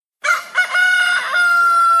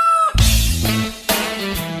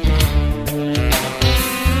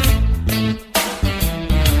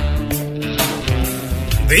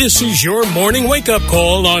This is your morning wake-up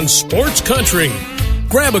call on Sports Country.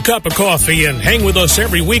 Grab a cup of coffee and hang with us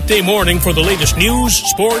every weekday morning for the latest news,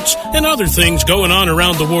 sports, and other things going on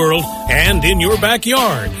around the world and in your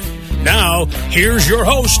backyard. Now, here's your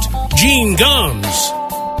host, Gene Gumbs.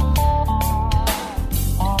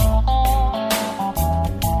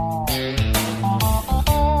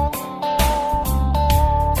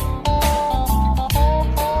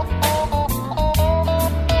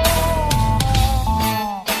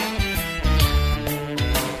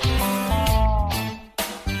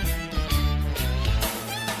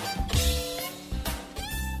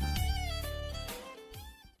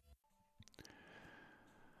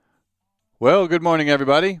 Well, good morning,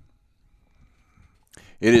 everybody.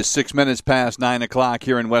 It is 6 minutes past 9 o'clock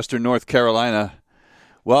here in Western North Carolina.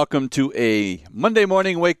 Welcome to a Monday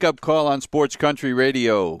morning wake-up call on Sports Country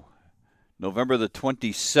Radio. November the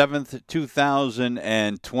 27th,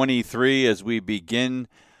 2023, as we begin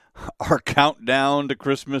our countdown to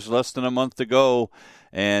Christmas, less than a month to go,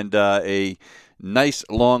 and a nice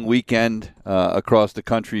long weekend across the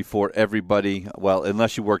country for everybody. Well,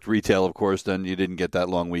 unless you worked retail, of course, then you didn't get that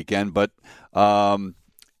long weekend. But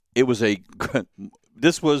it was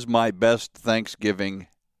this was my best Thanksgiving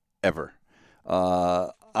ever.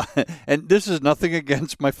 And this is nothing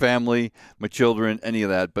against my family, my children, any of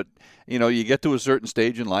that. But, you know, you get to a certain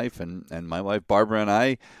stage in life, and my wife Barbara and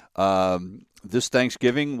I, this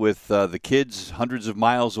Thanksgiving with the kids hundreds of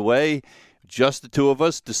miles away, just the two of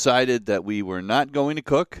us decided that we were not going to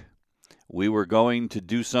cook. We were going to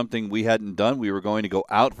do something we hadn't done. We were going to go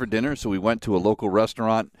out for dinner, so we went to a local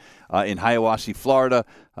restaurant in Hiawassee, Florida,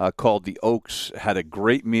 called The Oaks. Had a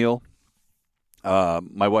great meal.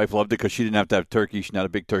 My wife loved it because she didn't have to have turkey. She's not a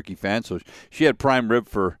big turkey fan, so she had prime rib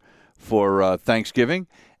for Thanksgiving.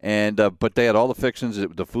 And but they had all the fixings.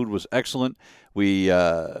 The food was excellent. We,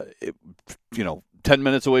 10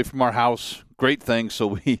 minutes away from our house. Great thing.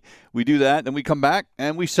 So we do that, and we come back,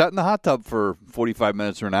 and we sat in the hot tub for 45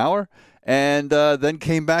 minutes or an hour, and then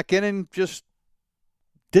came back in and just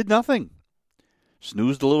did nothing.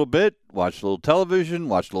 Snoozed a little bit, watched a little television,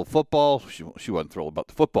 watched a little football. She wasn't thrilled about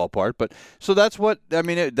the football part, but so that's what, I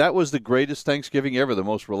mean, that was the greatest Thanksgiving ever, the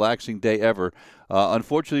most relaxing day ever.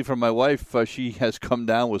 Unfortunately for my wife, she has come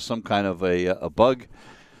down with some kind of a bug.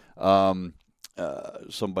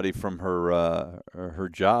 Somebody from her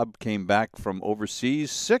job came back from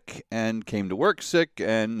overseas sick and came to work sick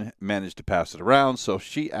and managed to pass it around. So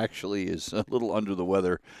she actually is a little under the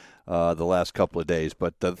weather the last couple of days.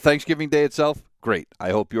 But Thanksgiving Day itself, great. I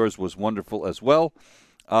hope yours was wonderful as well.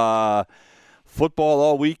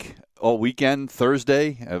 Football all weekend.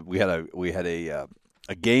 Thursday we had a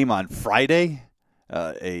game on Friday,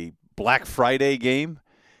 a Black Friday game.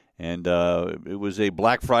 And it was a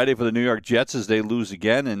Black Friday for the New York Jets as they lose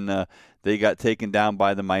again, and they got taken down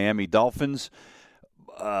by the Miami Dolphins.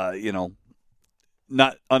 Not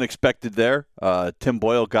unexpected there. Tim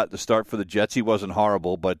Boyle got the start for the Jets. He wasn't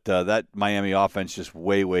horrible, but that Miami offense just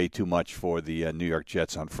way, way too much for the New York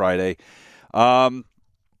Jets on Friday.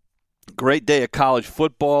 Great day of college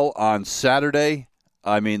football on Saturday.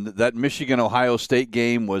 I mean, that Michigan-Ohio State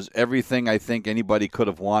game was everything I think anybody could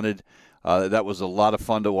have wanted. That was a lot of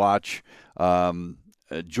fun to watch.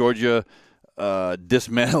 Georgia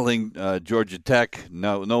dismantling Georgia Tech.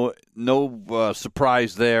 No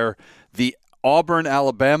surprise there. The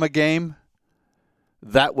Auburn-Alabama game,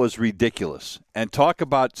 that was ridiculous. And talk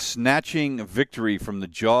about snatching victory from the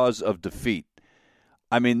jaws of defeat.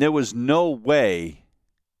 I mean, there was no way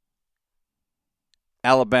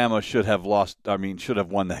Alabama should have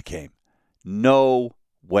won that game. No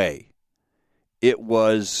way. It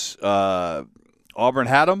was Auburn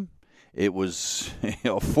had them. It was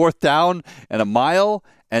fourth down and a mile,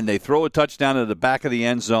 and they throw a touchdown at the back of the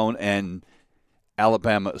end zone, and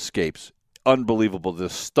Alabama escapes. Unbelievable. The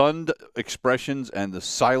stunned expressions and the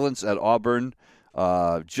silence at Auburn,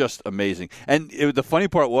 just amazing. And the funny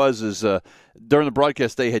part was during the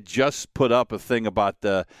broadcast, they had just put up a thing about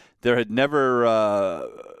there had never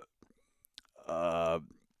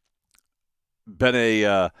been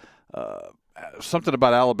a something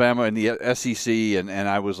about Alabama and the SEC, and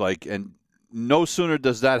I was like, and no sooner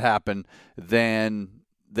does that happen than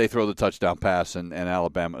they throw the touchdown pass and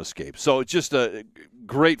Alabama escapes. So it's just a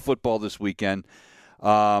great football this weekend.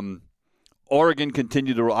 Oregon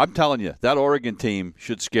continued to roll. I'm telling you, that Oregon team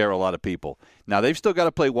should scare a lot of people. Now, they've still got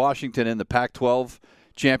to play Washington in the Pac-12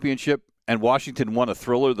 championship, and Washington won a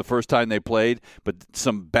thriller the first time they played, but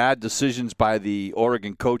some bad decisions by the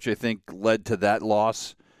Oregon coach, I think, led to that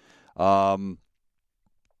loss.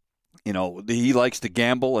 he likes to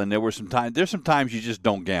gamble, and there's some times you just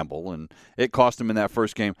don't gamble, and it cost him in that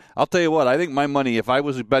first game. I'll tell you what, I think my money, if I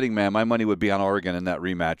was a betting man, my money would be on Oregon in that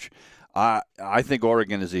rematch. I think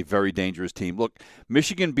Oregon is a very dangerous team. Look,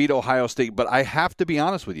 Michigan beat Ohio State, but I have to be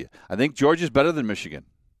honest with you. I think Georgia's better than Michigan.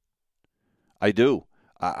 I do.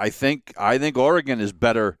 I think Oregon is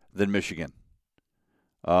better than Michigan.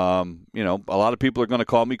 A lot of people are going to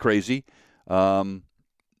call me crazy. Look,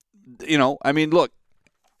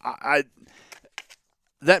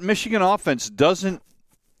 that Michigan offense doesn't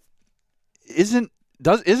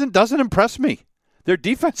impress me. Their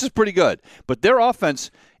defense is pretty good, but their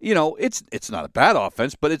offense, it's not a bad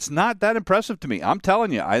offense, but it's not that impressive to me. I'm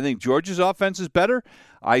telling you, I think Georgia's offense is better.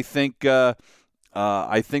 I think that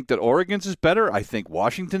Oregon's is better. I think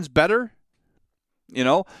Washington's better.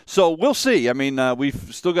 So we'll see. I mean,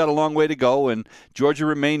 we've still got a long way to go, and Georgia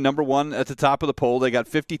remained number one at the top of the poll. They got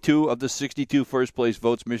 52 of the 62 first-place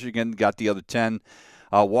votes. Michigan got the other 10.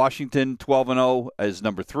 Washington, 12-0, is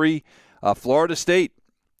number 3. Florida State,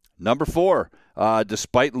 number 4.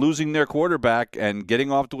 Despite losing their quarterback and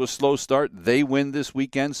getting off to a slow start, they win this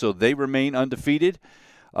weekend, so they remain undefeated.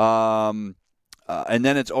 And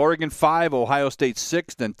then it's Oregon 5, Ohio State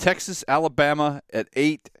 6, then Texas, Alabama at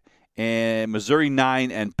 8, and Missouri 9,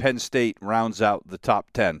 and Penn State rounds out the top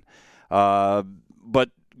 10. But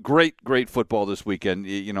great football this weekend.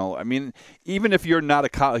 Even if you're not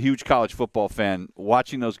a huge college football fan,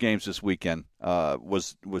 watching those games this weekend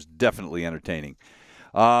was definitely entertaining.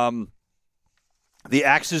 The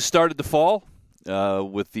axes started to fall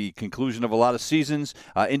with the conclusion of a lot of seasons.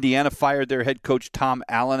 Indiana fired their head coach Tom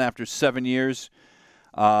Allen after 7 years.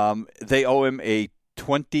 They owe him a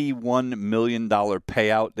 $21 million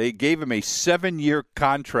payout. They gave him a 7-year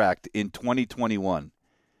contract in 2021,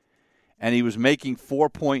 and he was making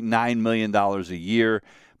 $4.9 million a year.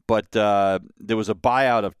 But there was a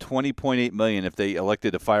buyout of $20.8 million if they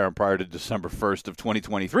elected to fire him prior to December 1st of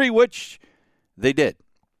 2023, which they did.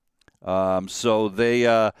 So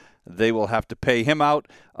they will have to pay him out.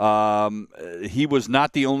 He was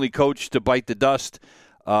not the only coach to bite the dust.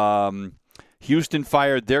 Houston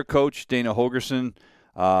fired their coach, Dana Holgorsen.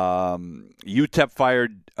 UTEP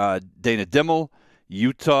fired Dana Dimmel.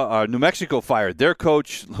 New Mexico fired their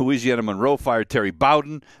coach. Louisiana Monroe fired Terry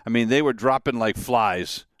Bowden. I mean, they were dropping like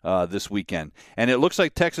flies this weekend. And it looks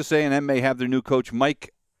like Texas A&M may have their new coach,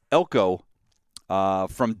 Mike Elko,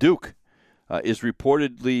 from Duke. Is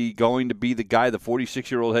reportedly going to be the guy, the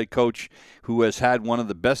 46-year-old head coach, who has had one of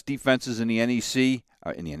the best defenses in the SEC.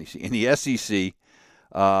 I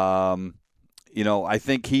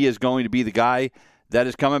think he is going to be the guy that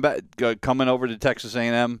is coming over to Texas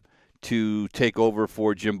A&M to take over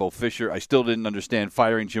for Jimbo Fisher. I still didn't understand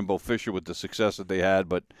firing Jimbo Fisher with the success that they had,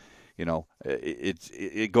 but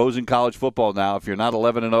it goes in college football now. If you're not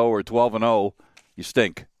 11-0 or 12-0, you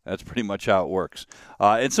stink. That's pretty much how it works.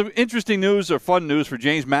 And some interesting news or fun news for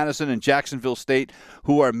James Madison and Jacksonville State,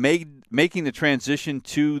 who are making the transition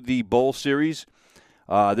to the bowl series.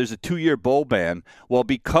 There's a 2-year bowl ban. Well,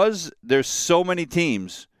 because there's so many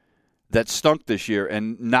teams that stunk this year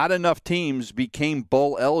and not enough teams became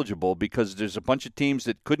bowl eligible because there's a bunch of teams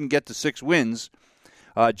that couldn't get to 6 wins,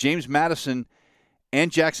 James Madison and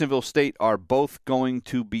Jacksonville State are both going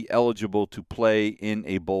to be eligible to play in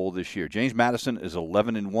a bowl this year. James Madison is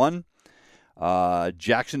 11-1.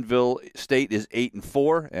 Jacksonville State is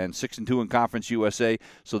 8-4 and 6-2 in Conference USA.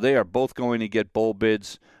 So they are both going to get bowl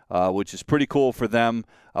bids, which is pretty cool for them.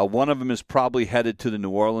 One of them is probably headed to the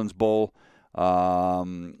New Orleans Bowl,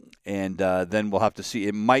 and then we'll have to see.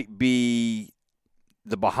 It might be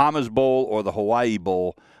the Bahamas Bowl or the Hawaii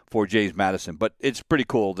Bowl for James Madison, but it's pretty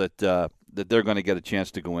cool that they're going to get a chance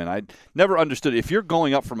to go in. I never understood, if you're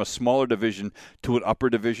going up from a smaller division to an upper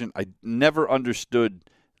division, I never understood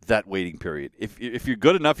that waiting period. If you're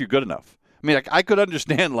good enough, you're good enough. I mean, I could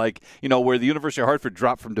understand, where the University of Hartford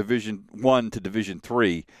dropped from Division I to Division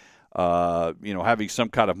III, having some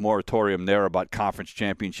kind of moratorium there about conference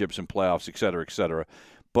championships and playoffs, et cetera, et cetera.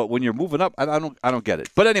 But when you're moving up, I don't get it.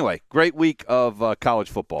 But anyway, great week of college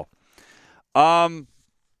football. I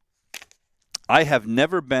have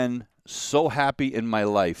never been so happy in my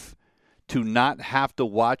life to not have to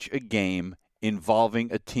watch a game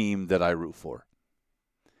involving a team that I root for.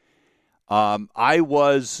 I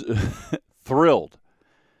was thrilled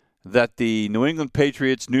that the New England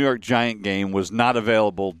Patriots New York Giant game was not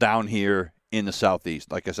available down here in the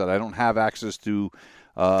Southeast. Like I said, I don't have access to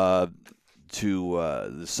the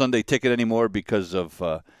Sunday ticket anymore because of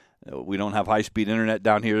we don't have high-speed internet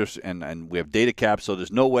down here, and we have data caps, so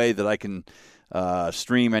there's no way that I can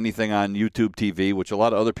stream anything on YouTube TV, which a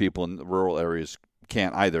lot of other people in the rural areas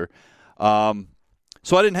can't either.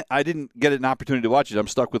 So I didn't get an opportunity to watch it. I'm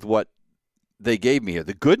stuck with what they gave me here.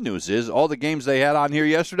 The good news is all the games they had on here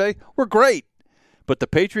yesterday were great. But the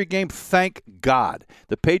Patriot game, thank God,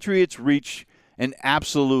 the Patriots reach an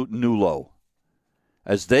absolute new low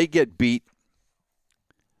as they get beat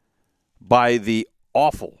by the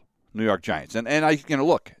awful New York Giants. And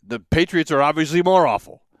look, the Patriots are obviously more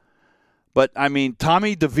awful. But, I mean,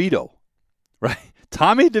 Tommy DeVito, right?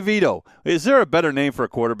 Tommy DeVito. Is there a better name for a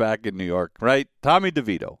quarterback in New York, right? Tommy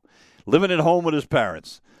DeVito. Living at home with his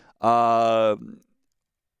parents.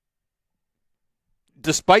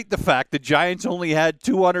 Despite the fact the Giants only had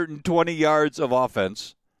 220 yards of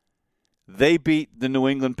offense, they beat the New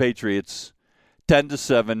England Patriots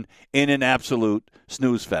 10-7 in an absolute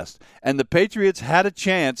snooze fest. And the Patriots had a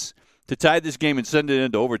chance to tie this game and send it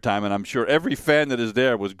into overtime, and I'm sure every fan that is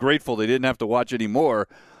there was grateful they didn't have to watch any more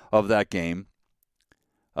of that game.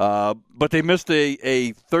 But they missed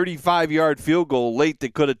a 35-yard field goal late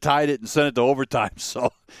that could have tied it and sent it to overtime. So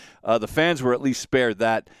the fans were at least spared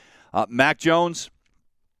that. Mac Jones,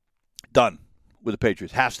 done with the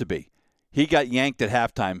Patriots. Has to be. He got yanked at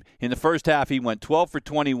halftime. In the first half, he went 12 for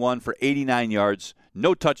 21 for 89 yards,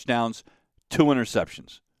 no touchdowns, 2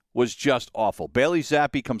 interceptions. Was just awful. Bailey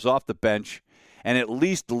Zappi comes off the bench and at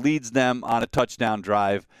least leads them on a touchdown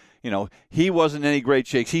drive. You know, he wasn't any great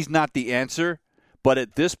shakes. He's not the answer. But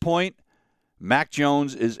at this point, Mac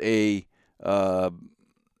Jones is a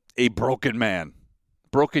broken man,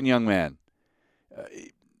 broken young man.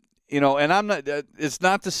 And I'm not. It's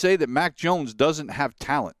not to say that Mac Jones doesn't have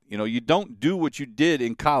talent. You know, you don't do what you did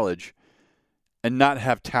in college and not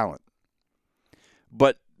have talent.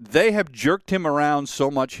 But they have jerked him around so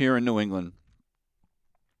much here in New England,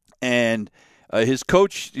 and his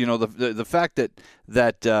coach. You know, the fact that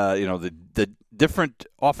the different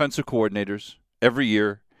offensive coordinators every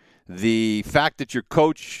year, the fact that your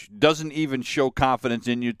coach doesn't even show confidence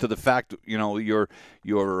in you, to the fact you're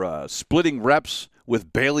splitting reps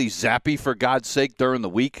with Bailey Zappi, for God's sake, during the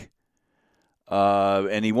week,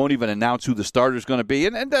 and he won't even announce who the starter is going to be,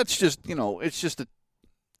 and that's just it's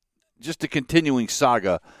just a continuing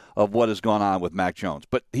saga of what has gone on with Mac Jones.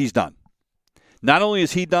 But he's done. Not only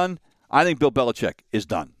is he done, I think Bill Belichick is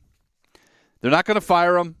done. They're not going to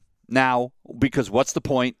fire him now, because what's the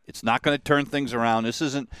point? It's not going to turn things around. This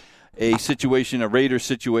isn't a Raiders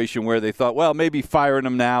situation where they thought, well, maybe firing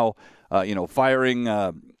him now, firing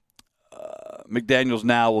McDaniels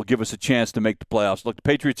now will give us a chance to make the playoffs. Look, the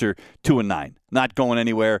Patriots are 2-9, not going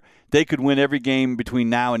anywhere. They could win every game between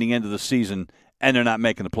now and the end of the season, and they're not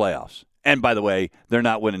making the playoffs. And by the way, they're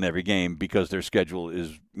not winning every game because their schedule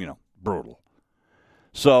is, brutal.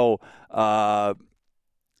 So,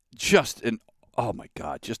 just an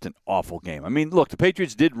awful game. I mean, look, the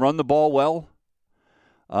Patriots did run the ball well.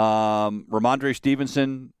 Ramondre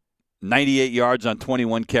Stevenson, 98 yards on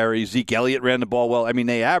 21 carries. Zeke Elliott ran the ball well. I mean,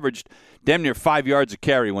 they averaged damn near 5 yards a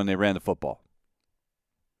carry when they ran the football.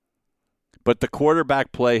 But the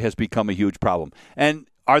quarterback play has become a huge problem. And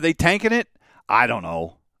are they tanking it? I don't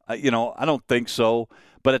know. I don't think so.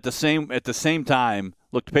 But at the same time,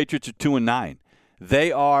 look, the Patriots are 2-9.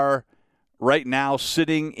 They are right now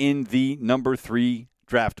sitting in the number 3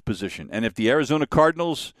 draft position. And if the Arizona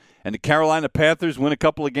Cardinals and the Carolina Panthers win a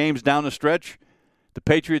couple of games down the stretch, the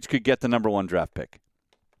Patriots could get the number 1 draft pick.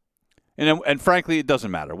 And frankly, it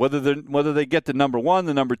doesn't matter. Whether they get the number 1,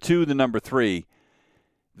 the number 2, the number 3,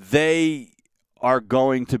 they are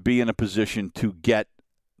going to be in a position to get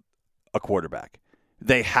a quarterback.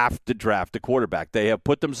 They have to draft a quarterback. They have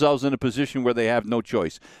put themselves in a position where they have no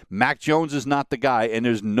choice. Mac Jones is not the guy, and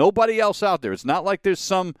there's nobody else out there. It's not like there's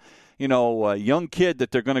some, young kid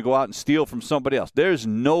that they're going to go out and steal from somebody else. There's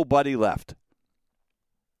nobody left.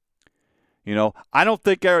 I don't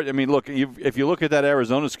think. Look, if you look at that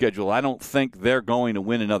Arizona schedule, I don't think they're going to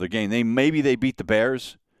win another game. Maybe they beat the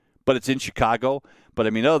Bears, but it's in Chicago. But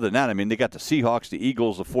other than that, they got the Seahawks, the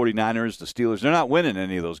Eagles, the 49ers, the Steelers. They're not winning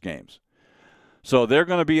any of those games. So they're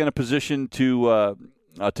going to be in a position to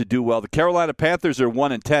do well. The Carolina Panthers are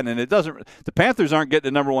 1-10, and the Panthers aren't getting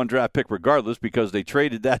the number 1 draft pick regardless because they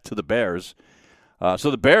traded that to the Bears. So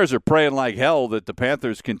the Bears are praying like hell that the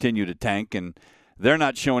Panthers continue to tank, and they're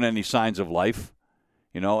not showing any signs of life.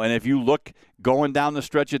 And if you look going down the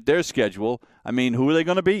stretch at their schedule, who are they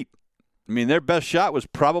going to beat? Their best shot was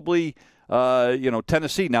probably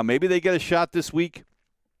Tennessee. Now maybe they get a shot this week,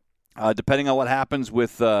 depending on what happens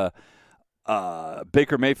with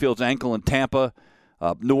Baker Mayfield's ankle in Tampa.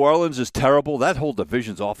 New Orleans is terrible. That whole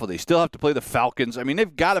division's awful. They still have to play the Falcons.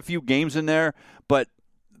 They've got a few games in there, but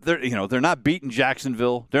they're not beating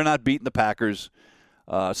Jacksonville. They're not beating the Packers.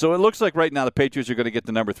 So it looks like right now the Patriots are going to get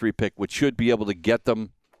the number 3 pick, which should be able to get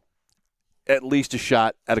them at least a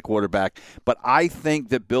shot at a quarterback. But I think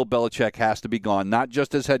that Bill Belichick has to be gone, not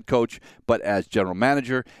just as head coach, but as general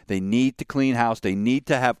manager. They need to clean house. They need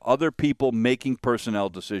to have other people making personnel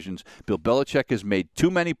decisions. Bill Belichick has made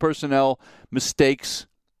too many personnel mistakes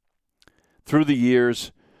through the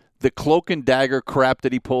years. The cloak and dagger crap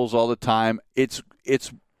that he pulls all the time, it's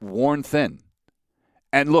worn thin.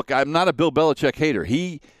 And look, I'm not a Bill Belichick hater.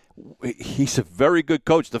 He's a very good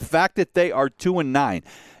coach. The fact that they are 2-9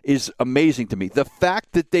 is amazing to me. The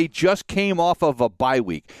fact that they just came off of a bye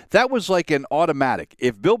week, that was like an automatic.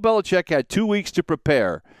 If Bill Belichick had 2 weeks to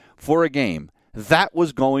prepare for a game, that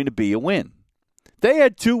was going to be a win. They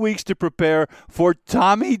had 2 weeks to prepare for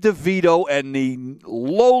Tommy DeVito and the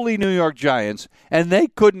lowly New York Giants, and they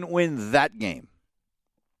couldn't win that game.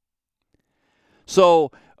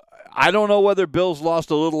 So I don't know whether Bill's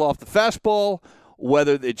lost a little off the fastball,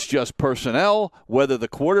 whether it's just personnel, whether the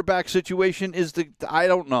quarterback situation is I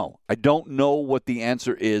don't know. I don't know what the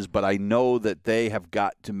answer is, but I know that they have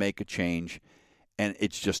got to make a change, and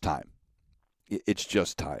it's just time. It's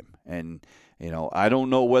just time. And, I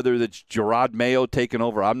don't know whether it's Gerard Mayo taking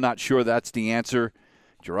over. I'm not sure that's the answer.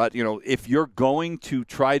 Gerard, if you're going to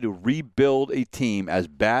try to rebuild a team as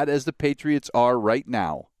bad as the Patriots are right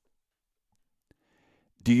now,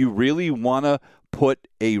 do you really want to put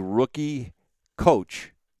a rookie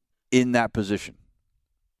coach in that position?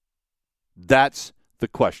 That's the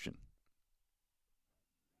question.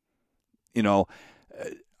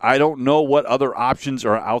 I don't know what other options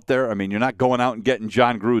are out there. I mean, you're not going out and getting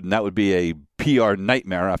John Gruden. That would be a PR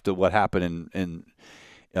nightmare after what happened in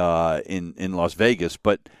Las Vegas.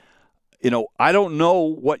 But I don't know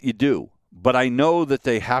what you do. But I know that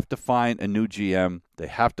they have to find a new GM. They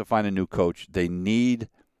have to find a new coach. They need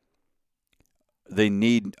a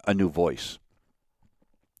new voice.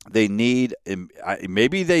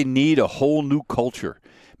 Maybe they need a whole new culture.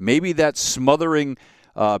 Maybe that smothering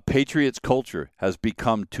Patriots culture has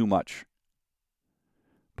become too much.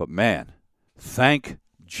 But man, thank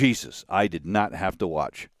Jesus I did not have to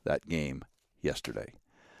watch that game yesterday.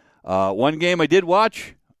 One game I did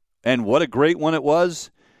watch, and what a great one it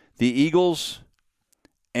was, the Eagles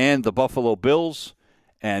and the Buffalo Bills.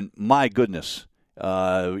 And my goodness,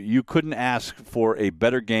 you couldn't ask for a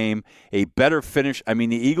better game, a better finish. I mean,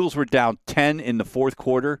 the Eagles were down 10 in the fourth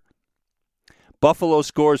quarter. Buffalo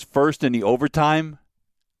scores first in the overtime.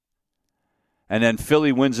 And then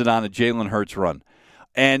Philly wins it on a Jalen Hurts run.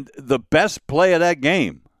 And the best play of that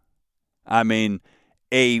game, I mean,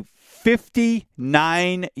 a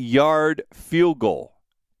 59-yard field goal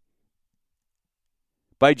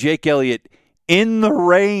by Jake Elliott in the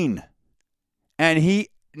rain. And he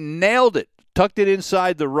nailed it, tucked it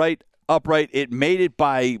inside the right upright. It made it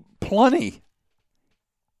by plenty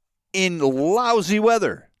in lousy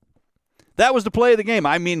weather. That was the play of the game.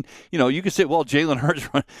 I mean, you could say, well, Jalen Hurts,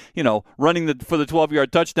 running for the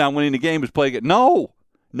 12-yard touchdown, winning the game is playing it. No.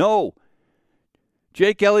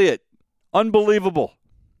 Jake Elliott, unbelievable.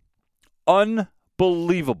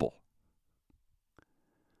 Unbelievable.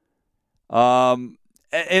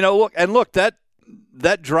 Look, that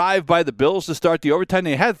drive by the Bills to start the overtime,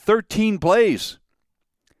 they had 13 plays.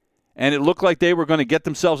 And it looked like they were going to get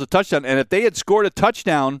themselves a touchdown. And if they had scored a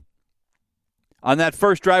touchdown on that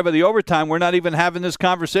first drive of the overtime, we're not even having this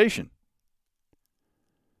conversation.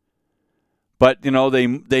 But,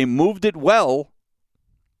 they moved it well.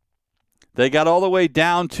 They got all the way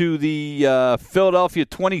down to the Philadelphia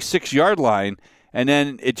 26-yard line, and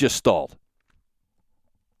then it just stalled.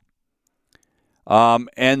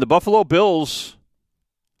 And the Buffalo Bills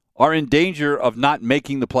are in danger of not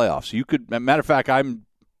making the playoffs. Matter of fact,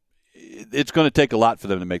 it's going to take a lot for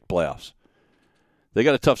them to make playoffs. They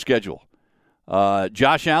got a tough schedule.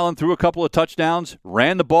 Josh Allen threw a couple of touchdowns,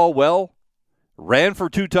 ran the ball well, ran for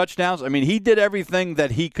 2 touchdowns. I mean, he did everything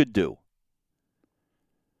that he could do.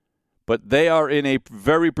 But they are in a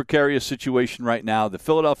very precarious situation right now. The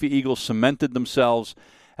Philadelphia Eagles cemented themselves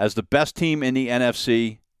as the best team in the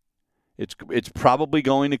NFC. It's probably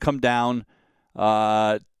going to come down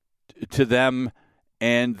to them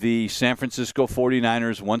and the San Francisco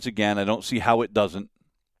 49ers once again. I don't see how it doesn't.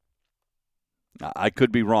 I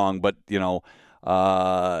could be wrong, but, they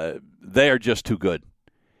are just too good.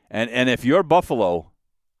 And if you're Buffalo,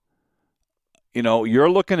 you're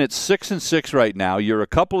looking at 6-6 right now. You're a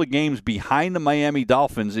couple of games behind the Miami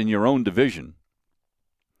Dolphins in your own division.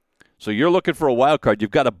 So you're looking for a wild card. You've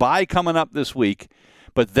got a bye coming up this week,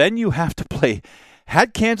 but then you have to play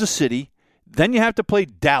Kansas City. Then you have to play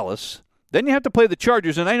Dallas. Then you have to play the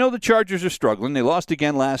Chargers. And I know the Chargers are struggling. They lost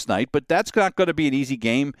again last night, but that's not going to be an easy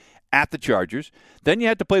game at the Chargers. Then you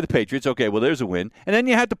have to play the Patriots. Okay, well, there's a win. And then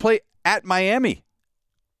you have to play at Miami.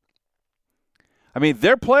 I mean,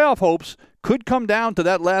 their playoff hopes could come down to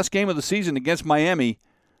that last game of the season against Miami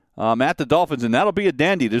at the Dolphins, and that'll be a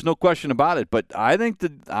dandy. There's no question about it. But I think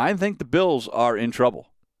the Bills are in trouble.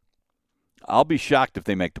 I'll be shocked if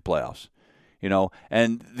they make the playoffs.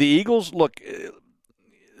 And the Eagles, look,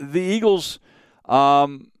 the Eagles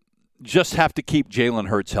just have to keep Jalen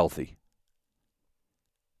Hurts healthy.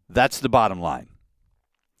 That's the bottom line.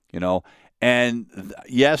 And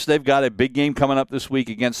yes, they've got a big game coming up this week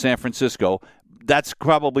against San Francisco. That's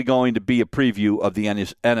probably going to be a preview of the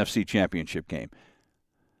NFC Championship game.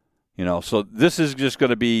 So this is just going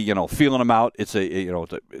to be, feeling them out. It's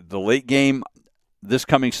the late game this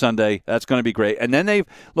coming Sunday. That's going to be great. And then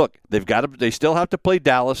they still have to play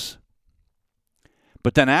Dallas.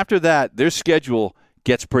 But then after that, their schedule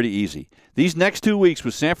gets pretty easy. These next 2 weeks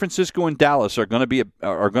with San Francisco and Dallas are going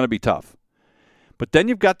to be tough. But then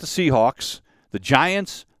you've got the Seahawks, the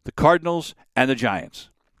Giants, the Cardinals, and the Giants.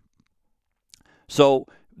 So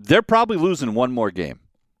they're probably losing one more game.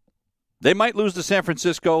 They might lose to San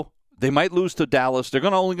Francisco. They might lose to Dallas. They're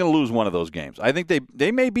only going to lose one of those games. I think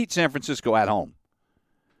they may beat San Francisco at home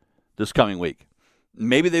this coming week.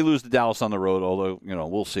 Maybe they lose to Dallas on the road, although,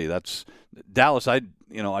 we'll see. That's Dallas.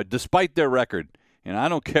 Despite their record, I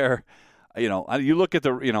don't care. You look at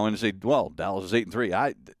and say, well, Dallas is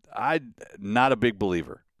 8-3. I'm not a big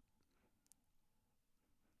believer.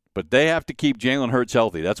 But they have to keep Jalen Hurts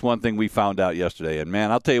healthy. That's one thing we found out yesterday. And,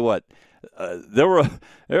 man, I'll tell you what, there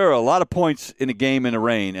were a lot of points in a game in the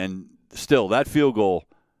rain, and still that field goal,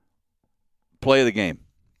 play of the game.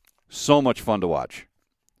 So much fun to watch.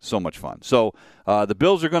 So much fun. So the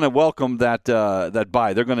Bills are going to welcome that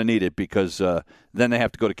bye. They're going to need it because then they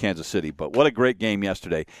have to go to Kansas City. But what a great game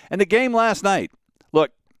yesterday. And the game last night,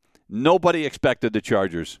 look, nobody expected the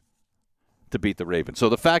Chargers to beat the Ravens. So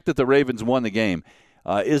the fact that the Ravens won the game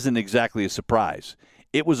isn't exactly a surprise.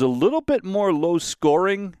 It was a little bit more low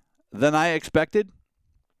scoring than I expected.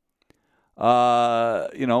 Lamar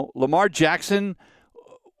Jackson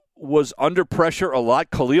was under pressure a lot.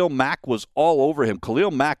 Khalil Mack was all over him.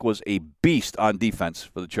 Khalil Mack was a beast on defense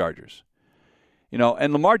for the Chargers.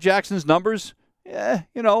 And Lamar Jackson's numbers,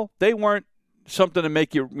 they weren't something to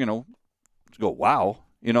make you, go, wow.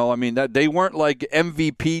 That they weren't like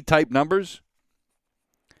MVP type numbers.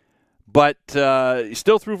 But he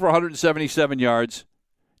still threw for 177 yards.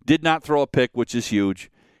 Did not throw a pick, which is huge.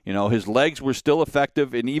 His legs were still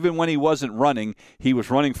effective, and even when he wasn't running, he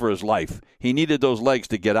was running for his life. He needed those legs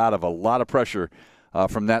to get out of a lot of pressure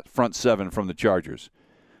from that front seven from the Chargers.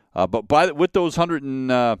 But with those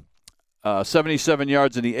 177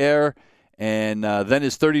 yards in the air and then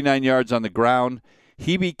his 39 yards on the ground,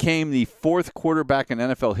 he became the fourth quarterback in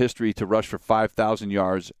NFL history to rush for 5,000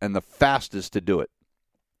 yards and the fastest to do it.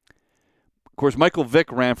 Of course, Michael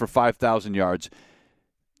Vick ran for 5,000 yards.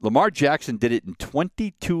 Lamar Jackson did it in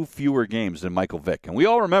 22 fewer games than Michael Vick. And we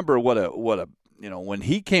all remember what a when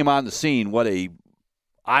he came on the scene, what a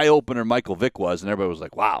eye-opener Michael Vick was, and everybody was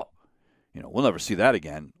like, wow, we'll never see that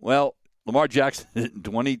again. Well, Lamar Jackson did it in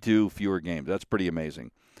 22 fewer games. That's pretty amazing.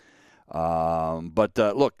 But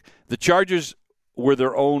look, the Chargers were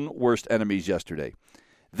their own worst enemies yesterday.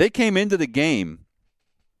 They came into the game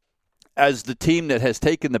as the team that has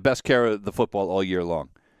taken the best care of the football all year long.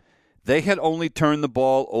 They had only turned the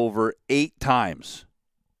ball over 8 times.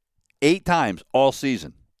 8 times all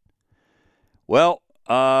season. Well,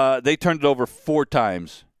 they turned it over 4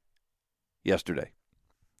 times yesterday.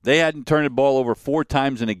 They hadn't turned the ball over 4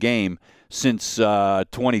 times in a game since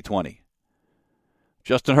 2020.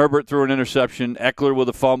 Justin Herbert threw an interception. Eckler with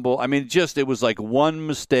a fumble. It was like one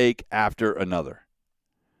mistake after another.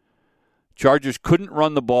 Chargers couldn't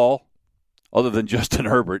run the ball other than Justin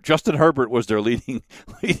Herbert. Justin Herbert was their leading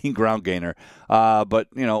ground gainer. But,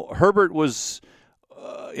 Herbert was,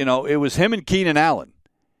 it was him and Keenan Allen.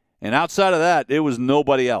 And outside of that, it was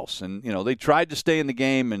nobody else. And, they tried to stay in the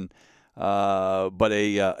game, and but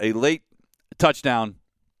a late touchdown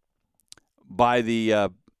by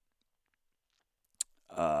the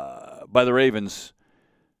Ravens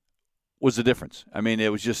was the difference.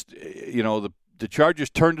 It was just, the Chargers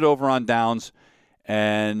turned it over on downs,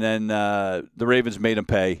 and then the Ravens made them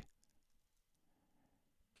pay,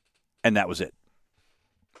 and that was it.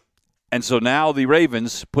 And so now the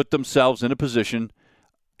Ravens put themselves in a position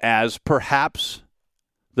as perhaps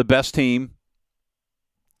the best team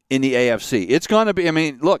in the AFC. It's going to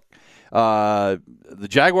be, look, the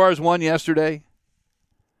Jaguars won yesterday,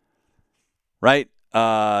 right?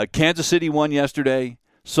 Kansas City won yesterday.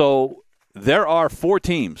 So there are 4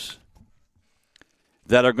 teams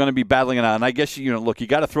that are going to be battling it out. And I guess, look, you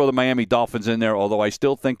got to throw the Miami Dolphins in there, although I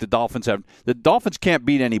still think the Dolphins can't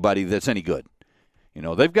beat anybody that's any good.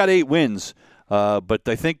 They've got 8 wins but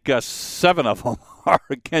I think 7 of them are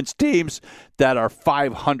against teams that are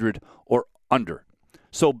 500 or under.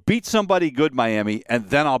 So beat somebody good, Miami, and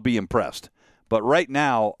then I'll be impressed. But right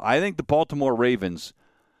now, I think the Baltimore Ravens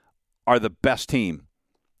are the best team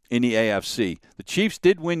in the AFC. The Chiefs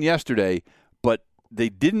did win yesterday, but they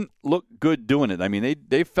didn't look good doing it. I mean,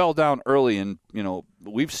 they fell down early, and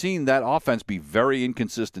we've seen that offense be very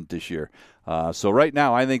inconsistent this year. So right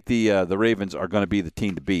now, I think the Ravens are going to be the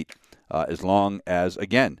team to beat, as long as,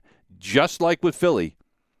 again, just like with Philly,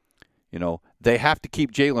 they have to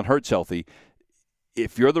keep Jalen Hurts healthy.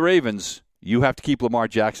 If you're the Ravens, you have to keep Lamar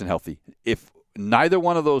Jackson healthy. If neither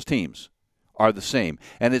one of those teams are the same,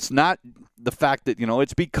 and it's not the fact that,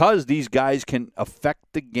 it's because these guys can affect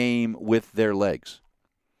the game with their legs.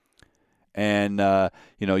 And,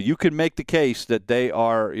 you can make the case that they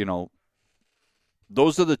are,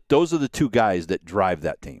 those are the two guys that drive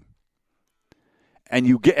that team. And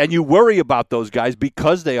you worry about those guys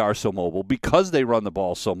because they are so mobile, because they run the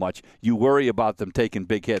ball so much. You worry about them taking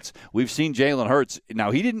big hits. We've seen Jalen Hurts.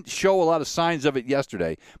 Now, he didn't show a lot of signs of it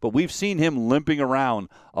yesterday, but we've seen him limping around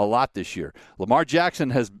a lot this year. Lamar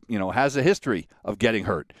Jackson has a history of getting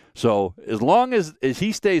hurt. So as long as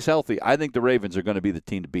he stays healthy, I think the Ravens are going to be the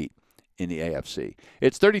team to beat in the AFC.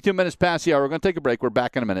 It's 32 minutes past the hour. We're going to take a break. We're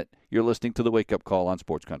back in a minute. You're listening to the Wake Up Call on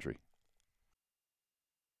Sports Country.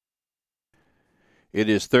 It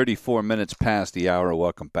is 34 minutes past the hour.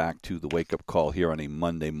 Welcome back to the Wake Up Call here on a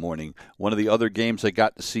Monday morning. One of the other games I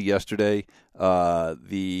got to see yesterday,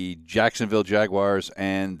 the Jacksonville Jaguars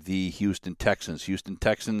and the Houston Texans. Houston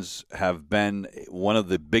Texans have been one of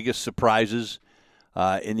the biggest surprises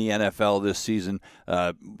in the NFL this season,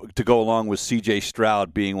 to go along with C.J.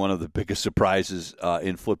 Stroud being one of the biggest surprises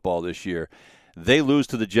in football this year. They lose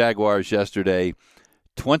to the Jaguars yesterday,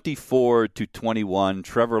 24-21.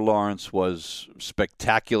 Trevor Lawrence was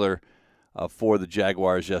spectacular for the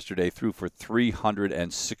Jaguars yesterday, threw for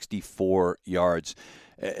 364 yards.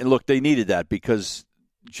 And look, they needed that because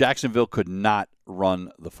Jacksonville could not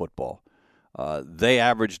run the football. They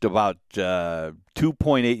averaged about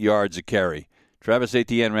 2.8 yards a carry. Travis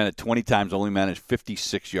Etienne ran it 20 times, only managed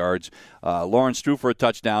 56 yards. Lawrence threw for a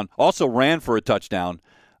touchdown, also ran for a touchdown.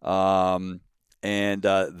 And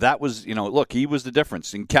that was, look, he was the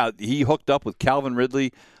difference. And he hooked up with Calvin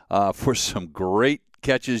Ridley for some great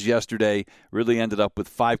catches yesterday. Ridley ended up with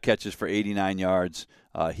 5 catches for 89 yards.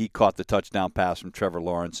 He caught the touchdown pass from Trevor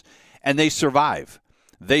Lawrence. And they survive.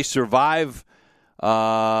 They survive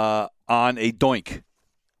on a doink.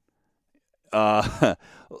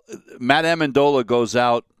 Matt Amendola goes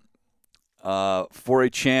out for a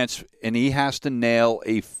chance, and he has to nail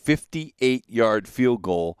a 58-yard field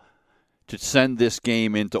goal to send this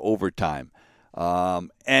game into overtime.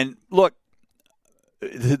 And look,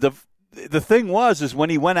 the thing is when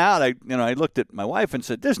he went out, I looked at my wife and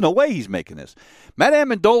said, "There's no way he's making this." Matt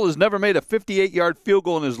Amendola has never made a 58-yard field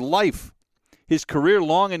goal in his life. His career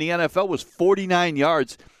long in the NFL was 49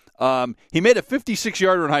 yards. He made a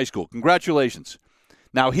 56-yarder in high school. Congratulations.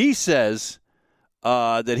 Now he says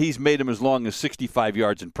that he's made them as long as 65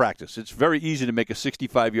 yards in practice. It's very easy to make a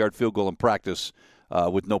 65-yard field goal in practice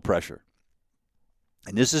with no pressure.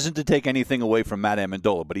 And this isn't to take anything away from Matt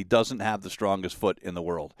Amendola, but he doesn't have the strongest foot in the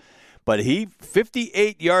world. But he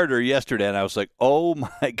 58-yarder yesterday, and I was like, oh,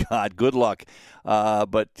 my God, good luck.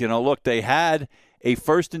 But, look, they had a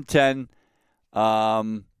 1st and 10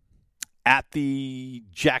 at the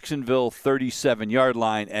Jacksonville 37-yard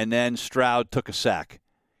line, and then Stroud took a sack.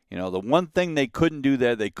 The one thing they couldn't do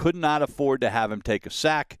there, they could not afford to have him take a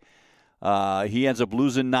sack. He ends up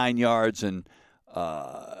losing 9 yards, and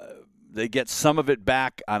they get some of it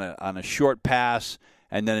back on a short pass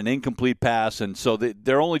and then an incomplete pass. And so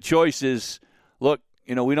their only choice is, look,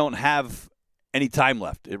 we don't have any time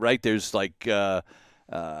left, right? There's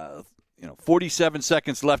 47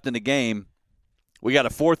 seconds left in the game. We got a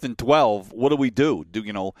 4th and 12. What do we do?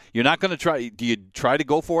 You're not going to try. Do you try to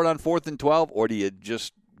go for it on 4th and 12, or do you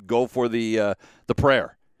just go for the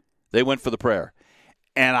prayer? They went for the prayer.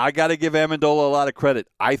 And I got to give Amendola a lot of credit.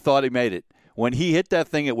 I thought he made it. When he hit that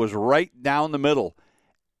thing, it was right down the middle,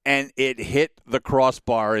 and it hit the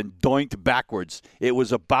crossbar and doinked backwards. It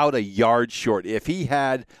was about a yard short. If he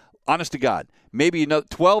had, honest to God, maybe another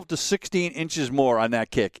 12 to 16 inches more on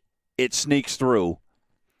that kick, it sneaks through,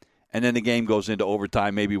 and then the game goes into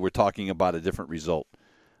overtime. Maybe we're talking about a different result.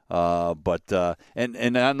 But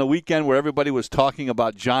on the weekend where everybody was talking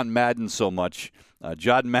about John Madden so much,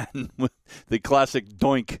 John Madden with the classic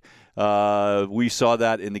doink, we saw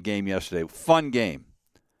that in the game yesterday. Fun game.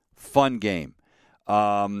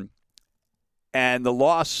 And the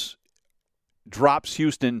loss drops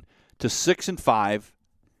Houston to 6-5,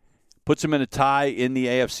 puts them in a tie in the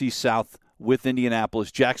AFC South with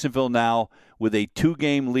Indianapolis. Jacksonville now with a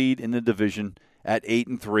 2-game lead in the division at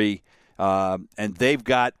 8-3, and they've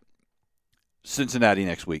got Cincinnati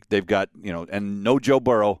next week. They've got, and no Joe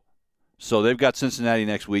Burrow, so they've got Cincinnati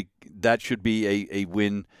next week. That should be a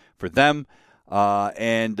win for them,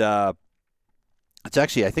 and it's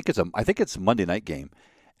actually I think it's a Monday night game,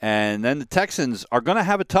 and then the Texans are going to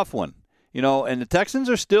have a tough one. And the Texans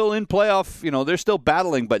are still in playoff. They're still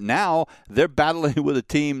battling, but now they're battling with a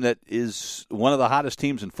team that is one of the hottest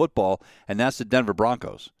teams in football, and that's the Denver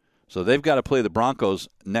Broncos. So they've got to play the Broncos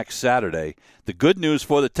next Saturday. The good news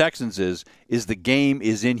for the Texans is the game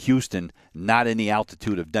is in Houston, not in the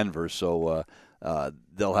altitude of Denver, so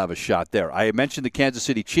they'll have a shot there. I mentioned the Kansas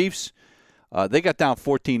City Chiefs. They got down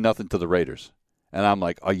 14-0 to the Raiders, and I'm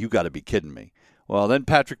like, oh, you got to be kidding me. Well, then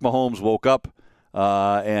Patrick Mahomes woke up.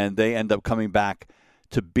 And they end up coming back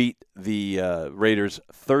to beat the Raiders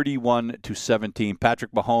 31-17.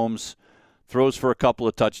 Patrick Mahomes throws for a couple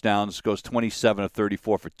of touchdowns, goes 27 of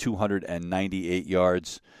 34 for 298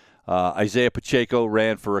 yards. Isaiah Pacheco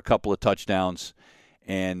ran for a couple of touchdowns,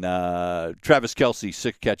 and Travis Kelce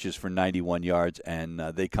 6 catches for 91 yards, and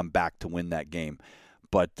they come back to win that game.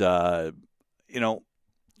 But a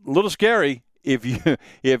little scary.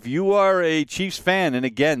 If you are a Chiefs fan, and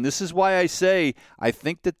again, this is why I say I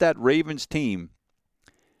think that Ravens team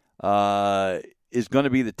is going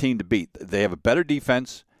to be the team to beat. They have a better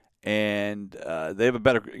defense, and they have a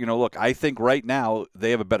better. Look, I think right now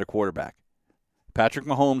they have a better quarterback. Patrick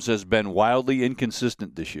Mahomes has been wildly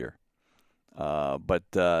inconsistent this year, but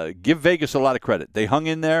give Vegas a lot of credit. They hung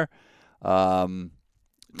in there. Time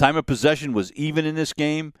of possession was even in this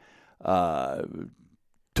game.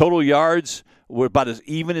 Total yards were about as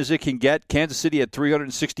even as it can get. Kansas City had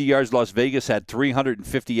 360 yards. Las Vegas had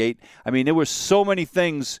 358. I mean, there were so many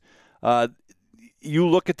things. You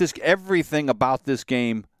look at this, everything about this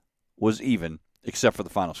game was even except for the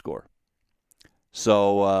final score.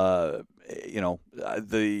 So,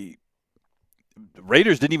 the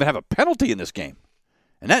Raiders didn't even have a penalty in this game,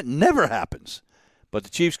 and that never happens. But the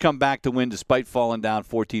Chiefs come back to win despite falling down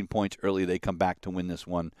 14 points early. They come back to win this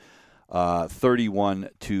one.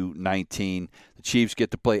 31-19. The Chiefs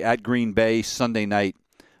get to play at Green Bay Sunday night.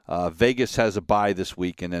 Vegas has a bye this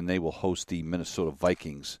week, and then they will host the Minnesota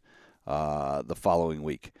Vikings the following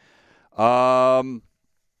week. The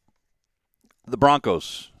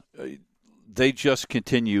Broncos, they just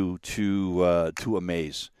continue to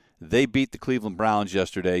amaze. They beat the Cleveland Browns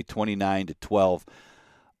yesterday, 29-12.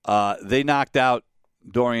 They knocked out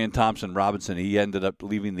Dorian Thompson-Robinson. He ended up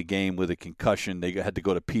leaving the game with a concussion. They had to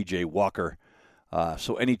go to P.J. Walker.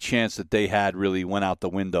 So any chance that they had really went out the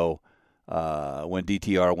window when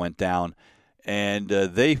DTR went down. And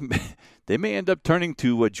they may end up turning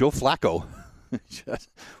to Joe Flacco.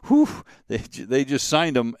 They just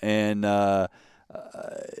signed him. And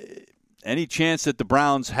any chance that the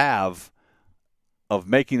Browns have of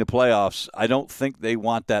making the playoffs, I don't think they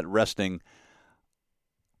want that resting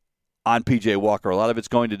on P.J. Walker. A lot of it's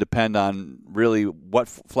going to depend on really what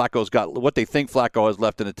Flacco's got, what they think Flacco has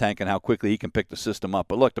left in the tank, and how quickly he can pick the system up.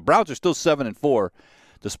 But look, the Browns are still 7-4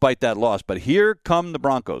 despite that loss. But here come the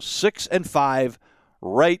Broncos, 6-5,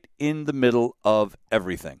 right in the middle of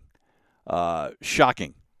everything.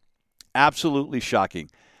 Shocking, absolutely shocking.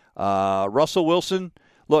 Russell Wilson,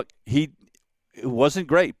 look, it wasn't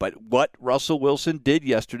great, but what Russell Wilson did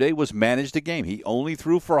yesterday was manage the game. He only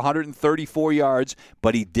threw for 134 yards,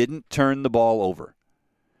 but he didn't turn the ball over.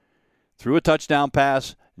 Threw a touchdown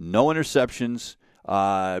pass, no interceptions,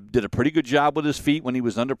 did a pretty good job with his feet when he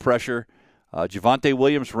was under pressure. Javonte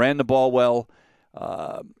Williams ran the ball well.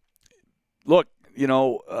 Look,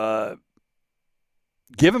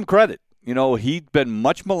 give him credit. He'd been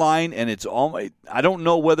much maligned, and I don't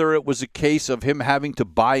know whether it was a case of him having to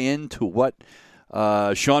buy into what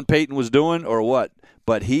Sean Payton was doing or what,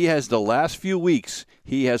 but the last few weeks,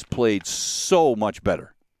 he has played so much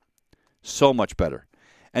better. So much better.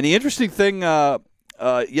 And the interesting thing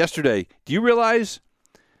yesterday, do you realize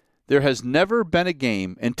there has never been a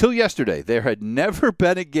game, until yesterday, there had never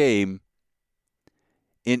been a game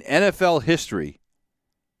in NFL history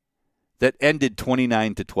that ended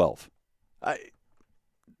 29-12.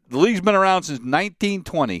 The league's been around since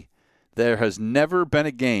 1920. There has never been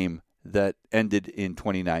a game that ended in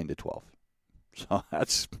 29-12. So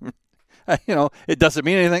that's, it doesn't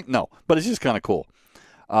mean anything. No, but it's just kind of cool.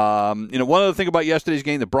 One other thing about yesterday's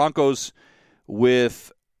game, the Broncos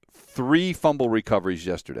with 3 fumble recoveries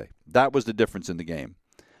yesterday. That was the difference in the game.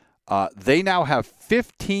 They now have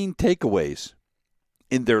 15 takeaways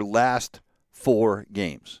in their last 4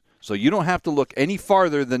 games. So you don't have to look any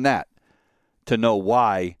farther than that to know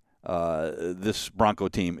why this Bronco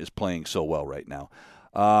team is playing so well right now.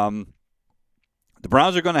 The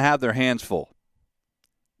Browns are going to have their hands full.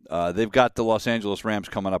 They've got the Los Angeles Rams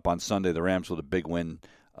coming up on Sunday. The Rams with a big win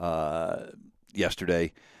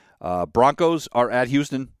yesterday. Broncos are at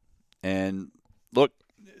Houston, and look,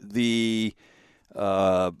 the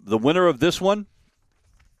winner of this one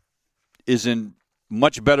is in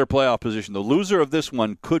much better playoff position. The loser of this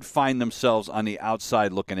one could find themselves on the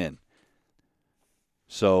outside looking in.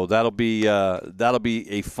 So that'll be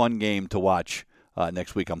a fun game to watch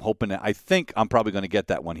next week. I think I'm probably going to get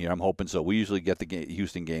that one here. I'm hoping so. We usually get the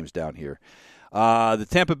Houston games down here. The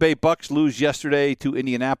Tampa Bay Bucks lose yesterday to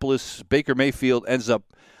Indianapolis. Baker Mayfield ends up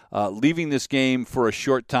leaving this game for a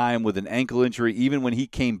short time with an ankle injury. Even when he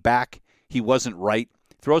came back, he wasn't right.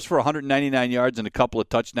 Throws for 199 yards and a couple of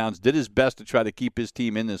touchdowns. Did his best to try to keep his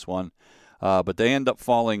team in this one. But they end up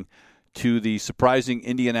falling to the surprising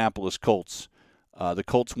Indianapolis Colts. The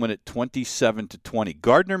Colts win it 27-20.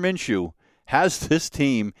 Gardner Minshew has this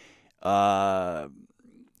team with a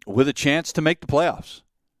chance to make the playoffs.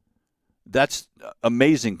 That's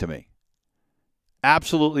amazing to me.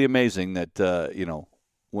 Absolutely amazing that,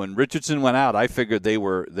 when Richardson went out, I figured they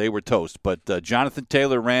were toast. But Jonathan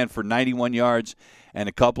Taylor ran for 91 yards and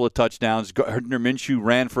a couple of touchdowns. Gardner Minshew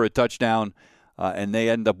ran for a touchdown, and they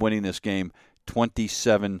end up winning this game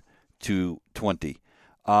 27-20.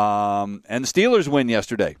 And the Steelers win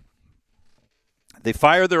yesterday. They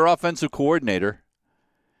fire their offensive coordinator,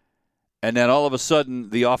 and then all of a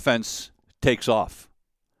sudden the offense takes off.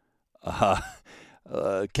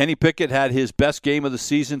 Kenny Pickett had his best game of the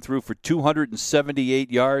season, threw for 278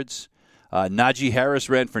 yards. Najee Harris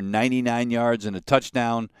ran for 99 yards and a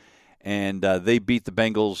touchdown, and they beat the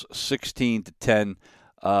Bengals 16-10.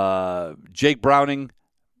 Jake Browning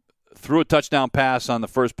threw a touchdown pass on the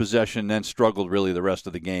first possession, then struggled really the rest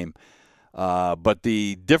of the game. But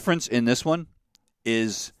the difference in this one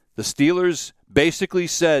is the Steelers basically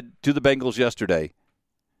said to the Bengals yesterday,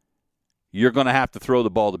 you're going to have to throw the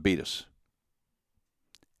ball to beat us.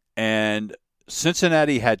 And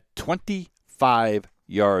Cincinnati had 25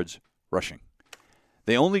 yards rushing.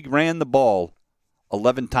 They only ran the ball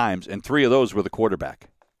 11 times, and 3 of those were the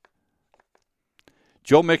quarterback.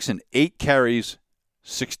 Joe Mixon, 8 carries,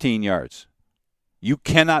 16 yards. You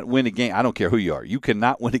cannot win a game. I don't care who you are. You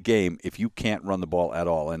cannot win a game if you can't run the ball at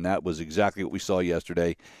all, and that was exactly what we saw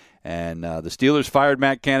yesterday. And the Steelers fired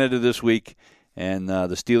Matt Canada this week, and the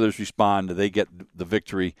Steelers respond. They get the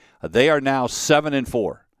victory. They are now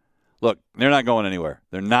 7-4. Look, they're not going anywhere.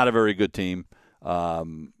 They're not a very good team.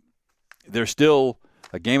 They're still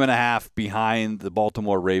a game and a half behind the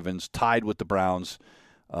Baltimore Ravens, tied with the Browns.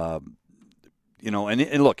 And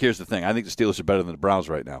look, here's the thing. I think the Steelers are better than the Browns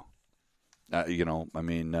right now. With no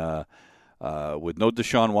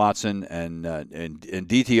Deshaun Watson and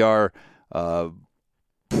DTR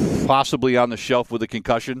possibly on the shelf with a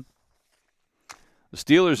concussion, the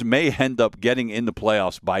Steelers may end up getting in the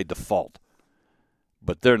playoffs by default.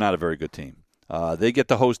 But they're not a very good team. They get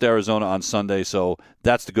to host Arizona on Sunday, so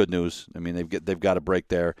that's the good news. I mean, they've got a break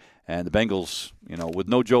there. And the Bengals, with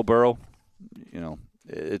no Joe Burrow,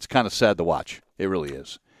 it's kind of sad to watch. It really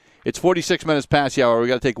is. It's 46 minutes past the hour. We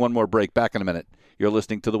got to take one more break. Back in a minute. You're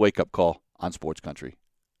listening to the Wake Up Call on Sports Country.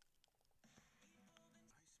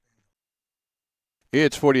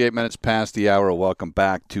 It's 48 minutes past the hour. Welcome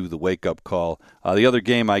back to the Wake Up Call. The other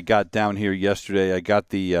game I got down here yesterday, I got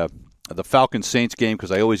the Falcons-Saints game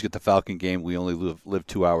because I always get the Falcon game. We only live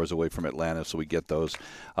 2 hours away from Atlanta, so we get those.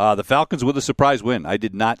 The Falcons with a surprise win. I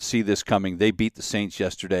did not see this coming. They beat the Saints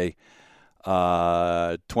yesterday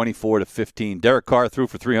 24-15. Derek Carr threw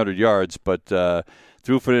for 300 yards, but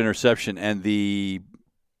threw for an interception, and the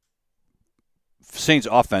Saints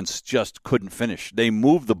offense just couldn't finish. They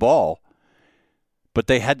moved the ball, but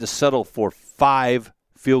they had to settle for 5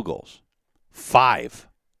 field goals. 5.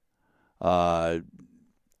 And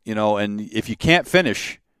if you can't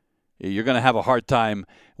finish, you're going to have a hard time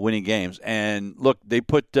winning games. And look,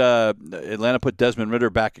 Atlanta put Desmond Ridder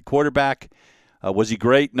back at quarterback. Was he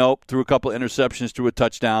great? Nope. Threw a couple of interceptions, threw a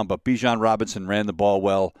touchdown, but Bijan Robinson ran the ball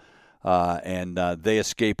well, and they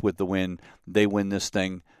escape with the win. They win this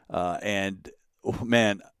thing. The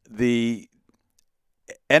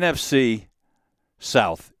NFC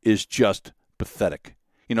South is just pathetic.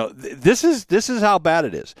 This is how bad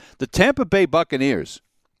it is. The Tampa Bay Buccaneers,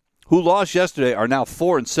 who lost yesterday, are now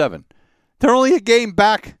 4-7. They're only a game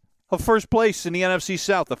back of first place in the NFC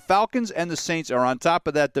South. The Falcons and the Saints are on top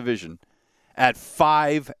of that division at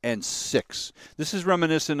 5-6. This is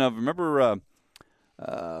reminiscent of, remember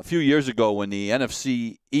a few years ago when the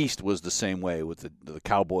NFC East was the same way with the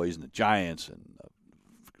Cowboys and the Giants and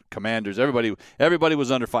Commanders. Everybody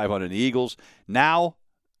was under 500. The Eagles. Now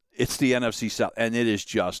it's the NFC South, and it is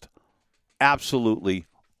just absolutely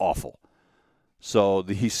awful. So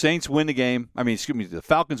the Saints win the game. The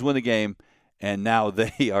Falcons win the game, and now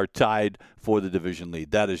they are tied for the division lead.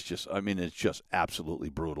 That is just, it's just absolutely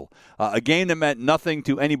brutal. A game that meant nothing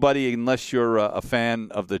to anybody unless you're a fan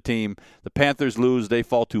of the team. The Panthers lose. They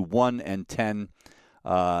fall to 1-10.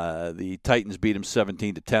 The Titans beat them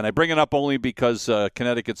 17-10. I bring it up only because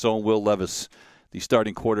Connecticut's own Will Levis, the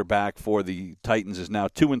starting quarterback for the Titans, is now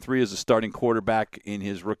 2-3 as a starting quarterback in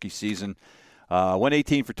his rookie season. Went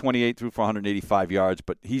 18 for 28, threw for 185 yards,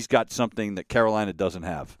 but he's got something that Carolina doesn't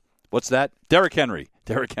have. What's that? Derrick Henry.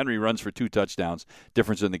 Derrick Henry runs for 2 touchdowns,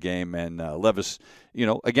 difference in the game, and Levis,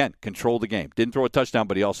 again, controlled the game. Didn't throw a touchdown,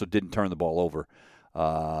 but he also didn't turn the ball over.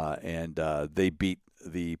 And they beat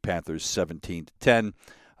the Panthers 17-10.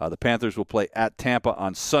 The Panthers will play at Tampa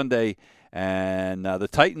on Sunday, and the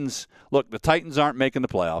Titans. Look, the Titans aren't making the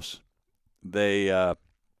playoffs. It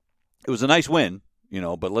was a nice win.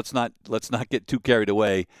 But let's not get too carried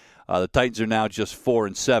away. The Titans are now just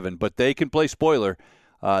 4-7, but they can play spoiler.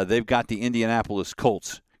 They've got the Indianapolis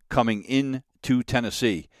Colts coming into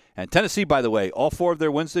Tennessee. And Tennessee, by the way, all 4 of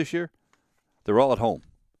their wins this year, they're all at home.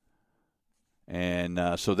 And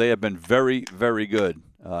so they have been very, very good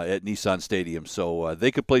at Nissan Stadium. So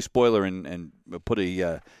they could play spoiler and put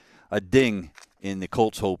a ding in the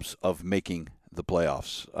Colts' hopes of making the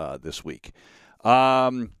playoffs this week.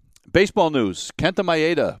 Baseball news. Kenta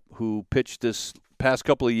Maeda, who pitched this past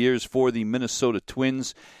couple of years for the Minnesota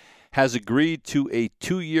Twins, has agreed to a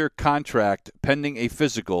 2-year contract pending a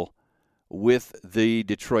physical with the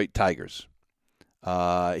Detroit Tigers.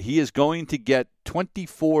 He is going to get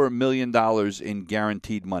 $24 million in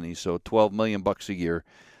guaranteed money, so $12 million a year.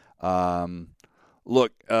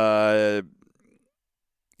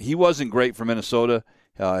 He wasn't great for Minnesota.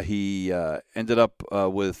 He ended up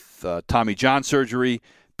with Tommy John surgery.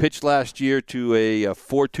 Pitched last year to a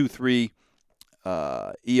 4.23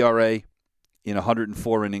 ERA in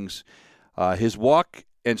 104 innings. His walk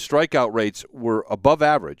and strikeout rates were above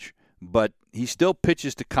average, but he still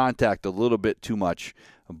pitches to contact a little bit too much.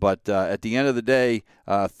 But at the end of the day,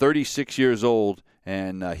 36 years old,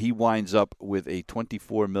 and he winds up with a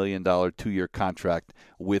 $24 million 2-year contract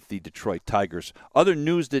with the Detroit Tigers. Other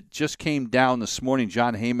news that just came down this morning,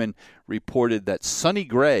 John Heyman reported that Sonny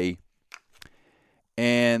Gray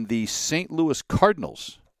and the St. Louis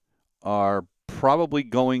Cardinals are probably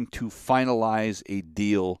going to finalize a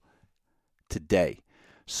deal today.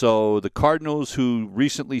 So the Cardinals, who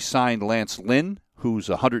recently signed Lance Lynn, who's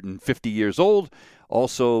 150 years old,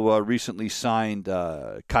 also recently signed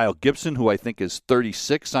Kyle Gibson, who I think is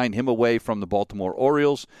 36, signed him away from the Baltimore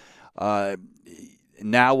Orioles.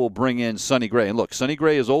 Now we'll bring in Sonny Gray. And look, Sonny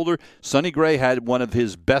Gray is older. Sonny Gray had one of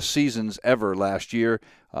his best seasons ever last year.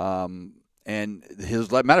 And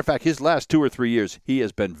matter of fact, his last 2 or 3 years, he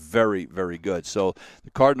has been very, very good. So the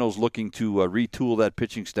Cardinals, looking to retool that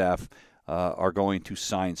pitching staff, are going to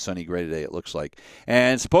sign Sonny Gray today, it looks like.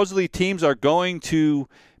 And supposedly teams are going to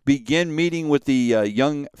begin meeting with the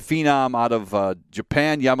young phenom out of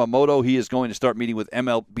Japan, Yamamoto. He is going to start meeting with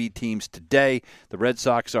MLB teams today. The Red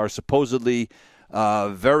Sox are supposedly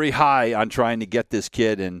very high on trying to get this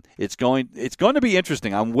kid, and it's going to be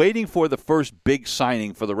interesting. I'm waiting for the first big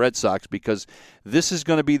signing for the Red Sox, because this is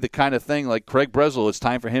going to be the kind of thing like Craig Breslow. It's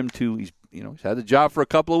time for him to, he's had the job for a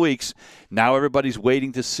couple of weeks. Now everybody's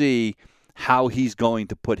waiting to see how he's going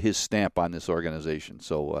to put his stamp on this organization.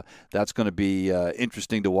 So that's going to be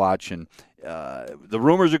interesting to watch. And the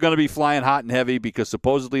rumors are going to be flying hot and heavy, because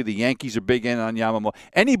supposedly the Yankees are big in on Yamamoto.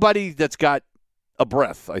 Anybody that's got a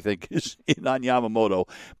breath, I think, is in on Yamamoto.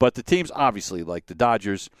 But the teams, obviously, like the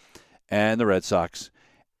Dodgers and the Red Sox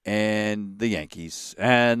and the Yankees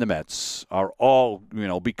and the Mets, are all,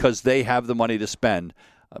 because they have the money to spend,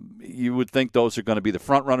 you would think those are going to be the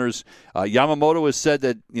front runners. Yamamoto has said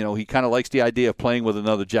that, he kind of likes the idea of playing with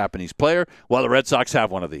another Japanese player. Well, the Red Sox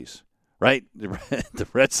have one of these, right? The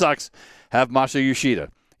Red Sox have Masahiro Yoshida.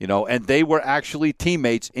 And they were actually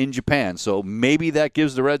teammates in Japan. So maybe that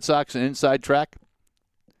gives the Red Sox an inside track.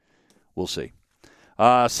 We'll see.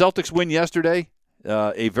 Celtics win yesterday.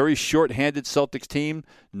 A very short-handed Celtics team.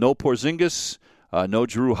 No Porzingis, no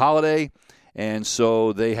Jrue Holiday. And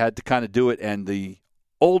so they had to kind of do it. And the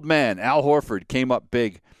old man, Al Horford, came up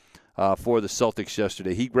big for the Celtics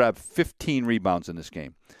yesterday. He grabbed 15 rebounds in this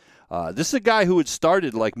game. This is a guy who had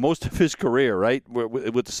started like most of his career, right,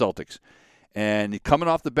 with the Celtics. And coming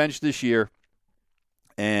off the bench this year,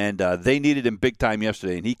 and they needed him big time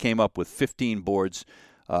yesterday, and he came up with 15 boards,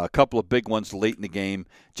 a couple of big ones late in the game.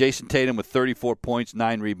 Jason Tatum with 34 points,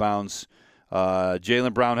 9 rebounds.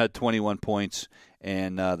 Jaylen Brown had 21 points,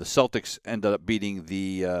 and the Celtics ended up beating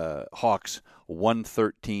the Hawks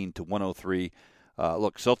 113-103.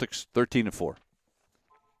 Look, Celtics 13-4.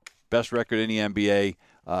 Best record in the NBA.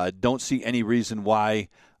 Don't see any reason why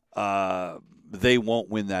they won't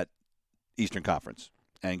win that Eastern Conference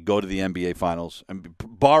and go to the NBA Finals, and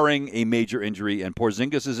barring a major injury. And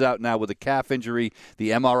Porzingis is out now with a calf injury.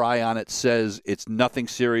 The MRI on it says it's nothing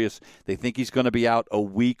serious. They think he's going to be out a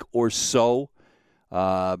week or so.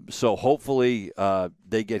 So hopefully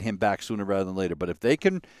they get him back sooner rather than later. But if they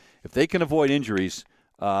can avoid injuries,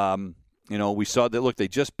 we saw that. Look, they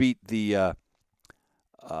just beat the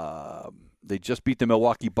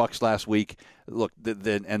Milwaukee Bucks last week. Look,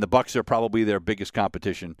 and the Bucks are probably their biggest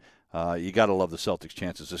competition. You got to love the Celtics'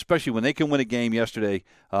 chances, especially when they can win a game yesterday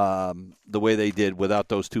the way they did without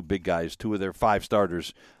those two big guys, two of their 5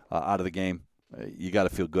 starters out of the game. You got to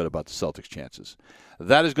feel good about the Celtics' chances.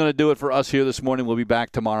 That is going to do it for us here this morning. We'll be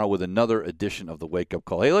back tomorrow with another edition of the Wake Up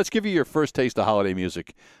Call. Hey, let's give you your first taste of holiday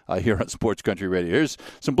music here on Sports Country Radio. Here's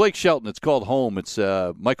some Blake Shelton. It's called Home. It's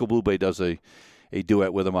Michael Bublé does a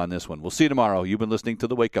duet with him on this one. We'll see you tomorrow. You've been listening to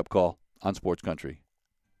the Wake Up Call on Sports Country.